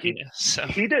against West Virginia.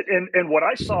 He did. And what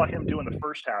I saw him do in the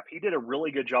first half, he did a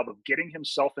really good job of getting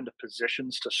himself into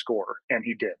positions to score, and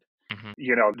he did.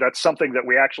 Mm-hmm. That's something that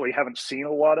we actually haven't seen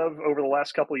a lot of over the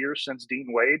last couple of years since Dean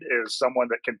Wade, is someone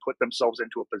that can put themselves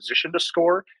into a position to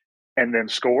score and then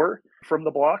score from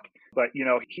the block. But,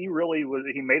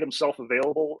 he made himself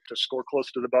available to score close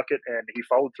to the bucket, and he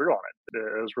followed through on it.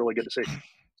 It was really good to see.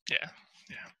 Yeah.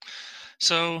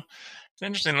 So it's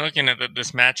interesting looking at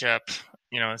this matchup.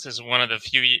 This is one of the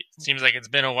few, it seems like it's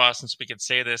been a while since we could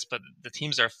say this, but the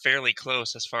teams are fairly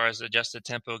close as far as adjusted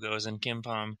tempo goes, and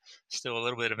KenPom still a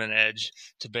little bit of an edge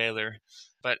to Baylor.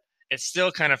 But it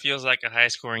still kind of feels like a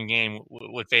high-scoring game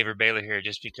would favor Baylor here,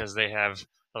 just because they have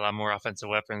a lot more offensive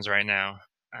weapons right now.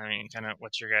 I mean, kind of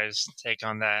what's your guys' take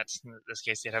on that? In this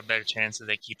case, they'd have a better chance if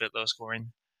they keep it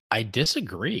low-scoring. I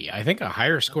disagree. I think a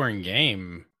higher-scoring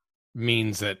game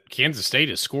means that Kansas State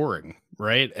is scoring,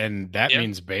 right? And that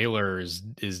means Baylor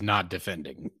is not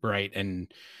defending, right?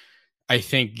 And I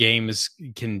think games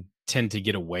can tend to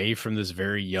get away from this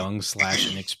very young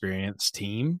 / inexperienced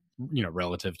team,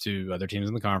 relative to other teams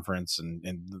in the conference and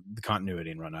the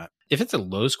continuity and whatnot. If it's a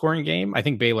low-scoring game, I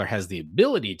think Baylor has the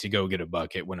ability to go get a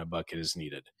bucket when a bucket is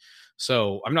needed.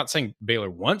 So I'm not saying Baylor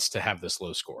wants to have this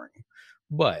low scoring,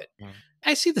 but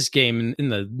I see this game in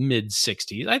the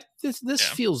mid-60s. This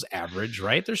feels average,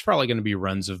 right? There's probably going to be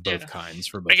runs of both kinds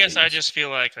for both teams. I just feel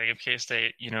like if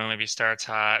K-State, maybe starts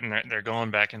hot and they're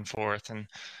going back and forth and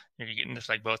you're getting this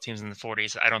like both teams in the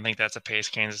 40s, I don't think that's a pace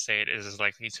Kansas State is as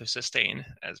likely to sustain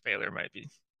as Baylor might be.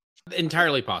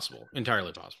 Entirely possible.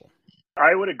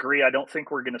 I would agree. I don't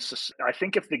think we're going to – I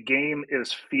think if the game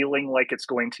is feeling like it's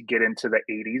going to get into the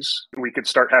 80s, we could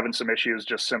start having some issues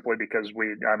just simply because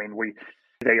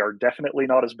they are definitely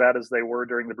not as bad as they were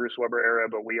during the Bruce Weber era,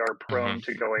 but we are prone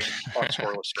to going on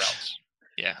scoreless droughts.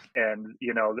 Yeah. And,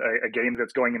 a game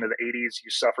that's going into the 80s, you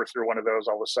suffer through one of those,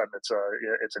 all of a sudden it's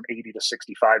an 80 to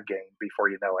 65 game before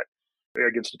you know it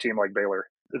against a team like Baylor.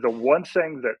 The one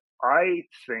thing that I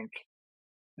think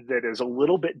that is a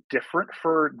little bit different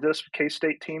for this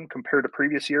K-State team compared to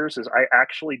previous years is I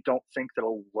actually don't think that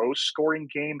a low-scoring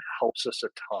game helps us a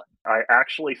ton. I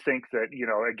actually think that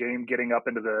a game getting up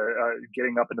into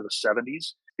the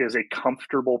 70s is a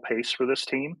comfortable pace for this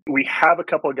team. We have a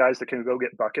couple of guys that can go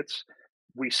get buckets.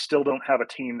 We still don't have a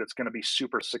team that's going to be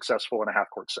super successful in a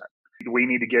half-court set. We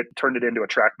need to turn it into a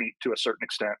track meet to a certain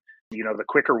extent. The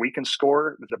quicker we can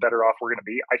score, the better off we're going to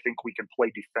be. I think we can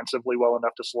play defensively well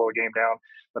enough to slow a game down,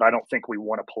 but I don't think we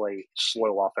want to play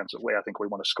slow offensively. I think we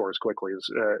want to score as quickly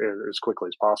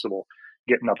as possible,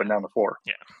 getting up and down the floor.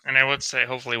 Yeah, and I would say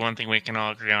hopefully one thing we can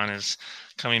all agree on is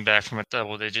coming back from a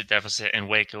double-digit deficit in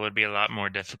Waco would be a lot more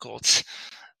difficult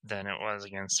than it was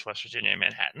against West Virginia and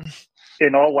Manhattan.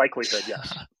 In all likelihood,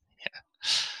 yes. Yeah.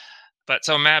 But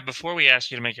so, Matt, before we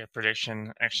ask you to make a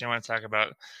prediction, actually, I want to talk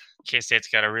about K-State's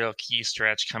got a real key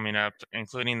stretch coming up,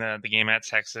 including the game at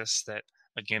Texas that,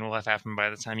 again, will have happened by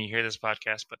the time you hear this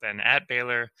podcast. But then at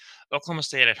Baylor, Oklahoma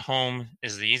State at home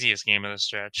is the easiest game of the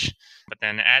stretch. But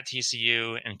then at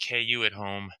TCU and KU at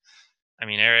home, I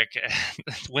mean, Eric,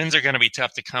 wins are going to be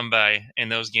tough to come by in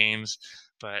those games.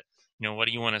 But, what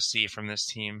do you want to see from this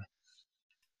team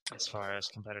as far as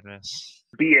competitiveness?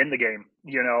 Be in the game.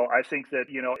 I think that,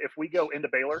 if we go into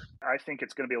Baylor, I think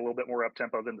it's going to be a little bit more up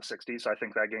tempo than the 60s. I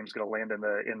think that game's going to land in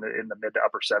the mid to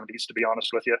upper 70s, to be honest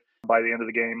with you, by the end of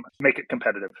the game. Make it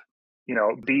competitive.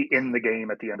 Be in the game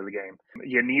at the end of the game.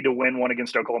 You need to win one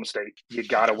against Oklahoma State. You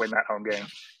got to win that home game.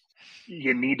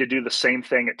 You need to do the same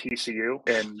thing at TCU.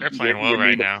 And they're playing well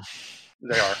right now.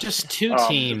 They are. Just two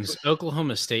teams,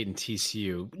 Oklahoma State and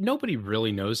TCU. Nobody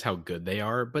really knows how good they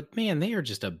are, but man, they are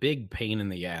just a big pain in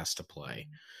the ass to play.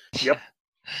 Yep.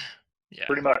 Yeah.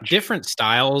 Pretty much. Different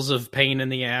styles of pain in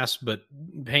the ass, but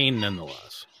pain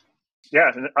nonetheless.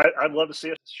 Yeah, I'd love to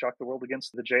see us shock the world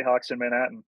against the Jayhawks in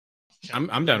Manhattan.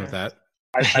 I'm done with that.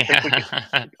 I think we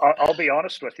can. I'll be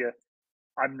honest with you.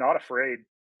 I'm not afraid.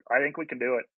 I think we can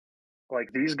do it.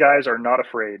 Like, these guys are not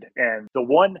afraid. And the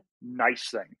one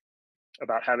nice thing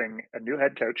about having a new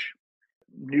head coach,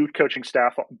 new coaching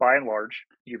staff by and large,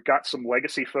 you've got some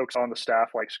legacy folks on the staff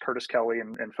like Curtis Kelly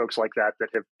and folks like that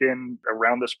have been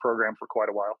around this program for quite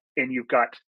a while. And you've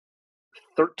got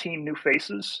 13 new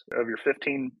faces of your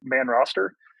 15-man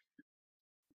roster.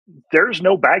 There's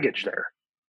no baggage there.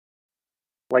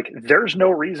 Like, there's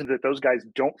no reason that those guys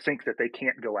don't think that they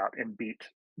can't go out and beat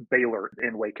Baylor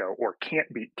in Waco, or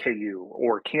can't beat KU,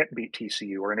 or can't beat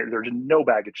TCU, or there's no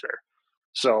baggage there.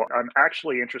 So I'm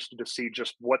actually interested to see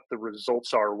just what the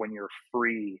results are when you're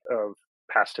free of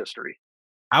past history.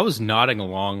 I was nodding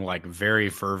along like very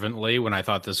fervently when I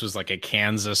thought this was like a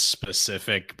Kansas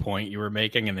specific point you were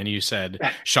making. And then you said,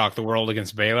 shock the world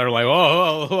against Baylor. Like,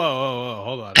 whoa,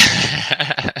 hold on.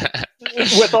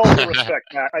 With all due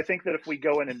respect, Matt, I think that if we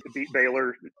go in and beat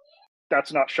Baylor,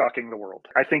 that's not shocking the world.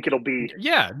 I think it'll be.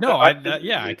 Yeah, no,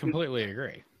 I completely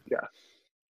agree. Yeah.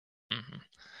 Mm-hmm.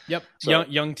 Yep. So,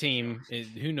 young team.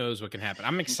 Who knows what can happen?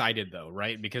 I'm excited though,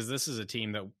 right? Because this is a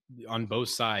team that on both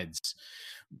sides,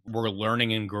 we're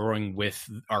learning and growing with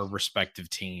our respective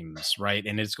teams, right?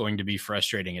 And it's going to be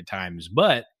frustrating at times,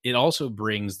 but it also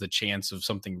brings the chance of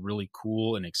something really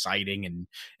cool and exciting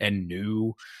and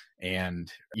new. And,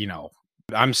 you know,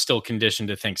 I'm still conditioned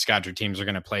to think Scotcher teams are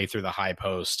going to play through the high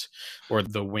post or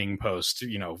the wing post,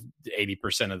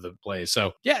 80% of the plays.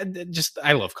 So yeah,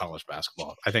 I love college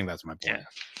basketball. I think that's my point. Yeah.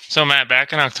 So Matt,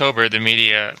 back in October, the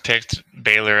media picked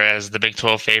Baylor as the Big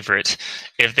 12 favorite.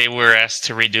 If they were asked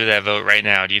to redo that vote right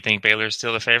now, do you think Baylor's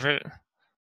still the favorite?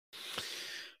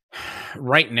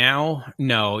 Right now,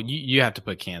 no, you have to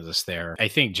put Kansas there. I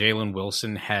think Jalen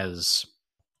Wilson has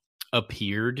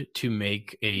appeared to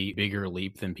make a bigger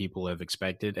leap than people have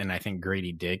expected, and I think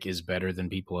Grady Dick is better than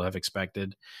people have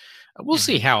expected. We'll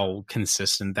see how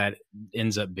consistent that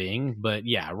ends up being, but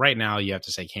yeah, right now you have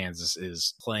to say Kansas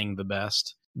is playing the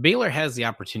best. Baylor has the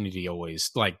opportunity always,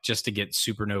 like, just to get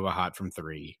supernova hot from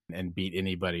three and beat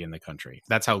anybody in the country.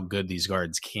 That's how good these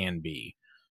guards can be.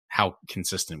 How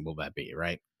consistent will that be,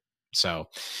 right? So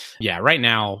yeah, right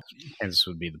now Kansas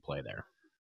would be the play there.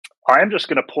 I'm just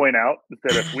going to point out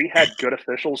that if we had good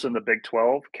officials in the Big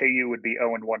 12, KU would be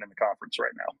 0-1 in the conference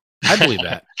right now. I believe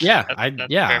that. Yeah,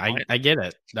 I get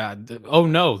it. Oh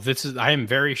no, I am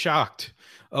very shocked.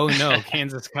 Oh no,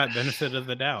 Kansas got benefit of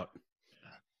the doubt.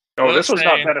 Oh, this was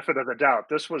not benefit of the doubt.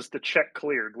 This was the check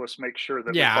cleared. Let's make sure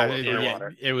that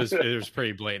it was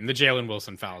pretty blatant. The Jalen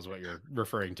Wilson foul is what you're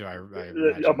referring to, I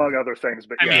among other things.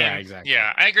 But yeah, exactly.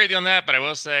 Yeah, I agree with you on that. But I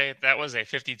will say that was a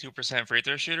 52% free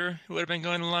throw shooter who would have been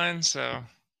going to the line. So,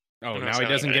 now he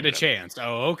doesn't get a chance.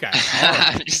 Oh, okay.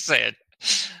 I'm just saying.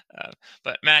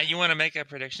 But Matt, you want to make a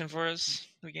prediction for us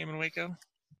for the game in Waco?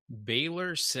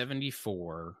 Baylor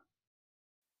 74,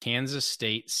 Kansas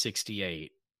State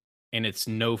 68. And it's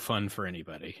no fun for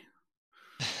anybody.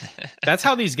 That's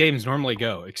how these games normally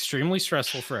go. Extremely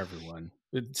stressful for everyone.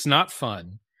 It's not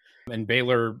fun. And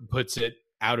Baylor puts it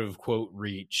out of, quote,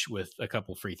 reach with a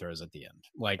couple free throws at the end.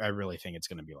 Like, I really think it's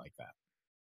going to be like that.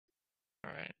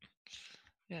 All right.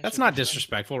 Yeah, that's not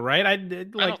disrespectful, right?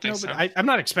 I'm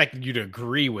not expecting you to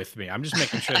agree with me. I'm just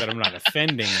making sure that I'm not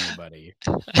offending anybody.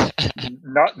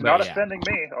 Not offending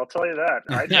me. I'll tell you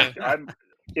that.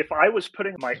 If I was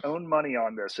putting my own money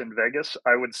on this in Vegas,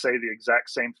 I would say the exact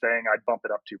same thing. I'd bump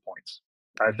it up 2 points.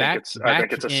 I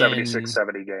think it's a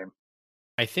 76-70 game.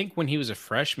 I think when he was a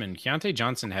freshman, Keontae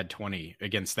Johnson had 20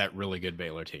 against that really good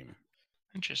Baylor team.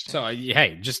 Interesting. So,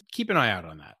 hey, just keep an eye out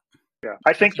on that. Yeah,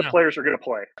 I think the players are going to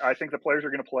play. I think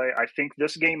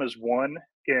this game is won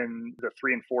in the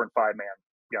 3 and 4 and 5 man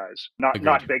guys,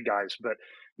 not big guys, but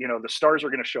the stars are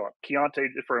going to show up. Keontae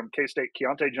from K-State,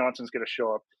 Keontae Johnson's going to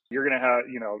show up. You're going to have,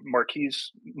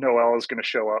 Marquise Noel is going to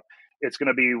show up. It's going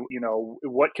to be,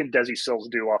 what can Desi Sills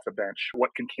do off the bench?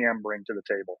 What can Cam bring to the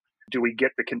table? Do we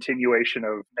get the continuation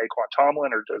of Naquan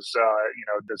Tomlin, or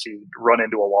does he run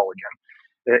into a wall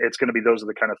again? It's going to be those are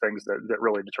the kind of things that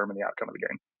really determine the outcome of the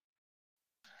game.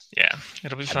 Yeah,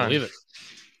 it'll be fun. I believe it.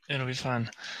 It'll be fun.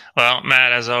 Well,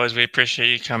 Matt, as always, we appreciate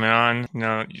you coming on.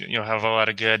 You'll have a lot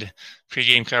of good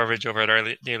pregame coverage over at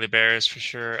our Daily Bears for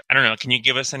sure. I don't know. Can you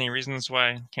give us any reasons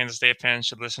why Kansas State fans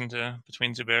should listen to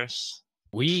Between Two Bears?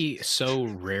 We so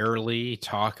rarely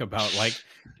talk about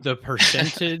the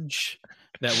percentage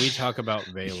that we talk about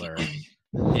Baylor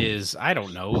is, I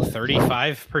don't know,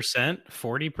 35%,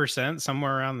 40%,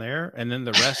 somewhere around there. And then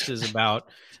the rest is about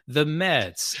the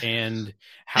Mets and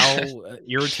how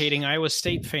irritating Iowa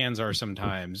State fans are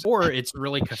sometimes. Or it's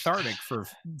really cathartic for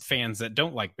fans that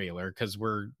don't like Baylor because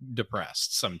we're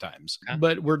depressed sometimes.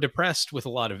 But we're depressed with a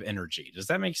lot of energy. Does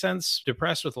that make sense?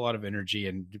 Depressed with a lot of energy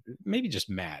and maybe just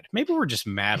mad. Maybe we're just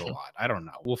mad a lot. I don't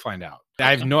know. We'll find out.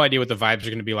 I have no idea what the vibes are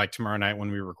going to be like tomorrow night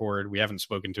when we record. We haven't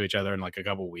spoken to each other in a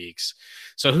couple weeks.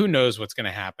 So who knows what's going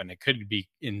to happen? It could be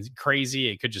crazy.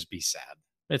 It could just be sad.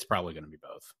 It's probably going to be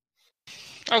both.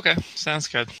 Okay, sounds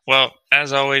good. Well,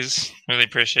 as always, really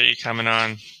appreciate you coming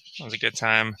on. It was a good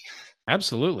time.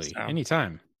 Absolutely.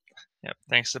 Anytime. Yep.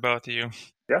 Thanks to both of you.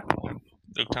 Yeah.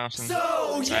 Luke Thompson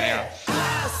signing off.